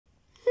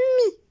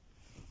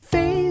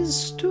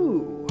phase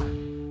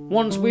 2.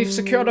 Once we've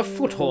secured a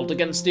foothold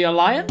against the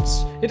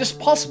Alliance, it is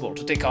possible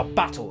to take our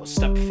battle a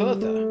step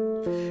further.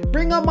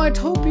 Bring a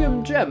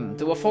Mitopium gem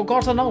to a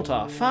forgotten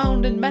altar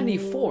found in many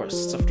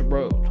forests of the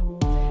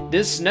world.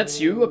 This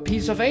nets you a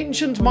piece of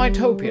ancient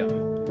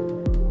Mitopium.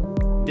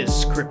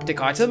 This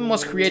cryptic item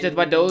was created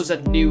by those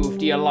that knew of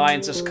the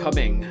Alliance's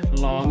coming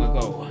long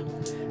ago.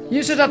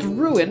 Use it at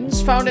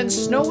ruins found in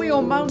snowy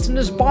or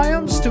mountainous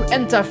biomes to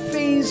enter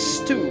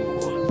phase 2.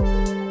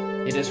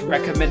 It is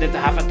recommended to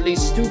have at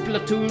least 2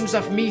 platoons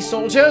of me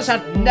soldiers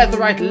and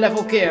netherite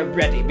level gear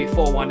ready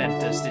before one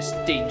enters this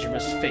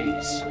dangerous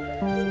phase.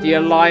 The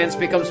Alliance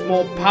becomes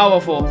more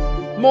powerful,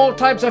 more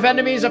types of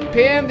enemies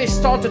appear and they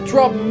start to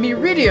drop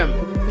Miridium,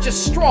 which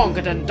is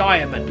stronger than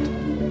diamond.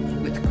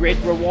 With great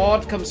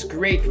reward comes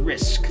great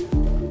risk.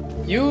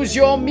 Use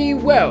your me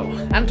well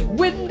and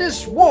win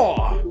this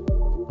war!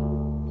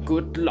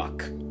 Good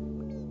luck.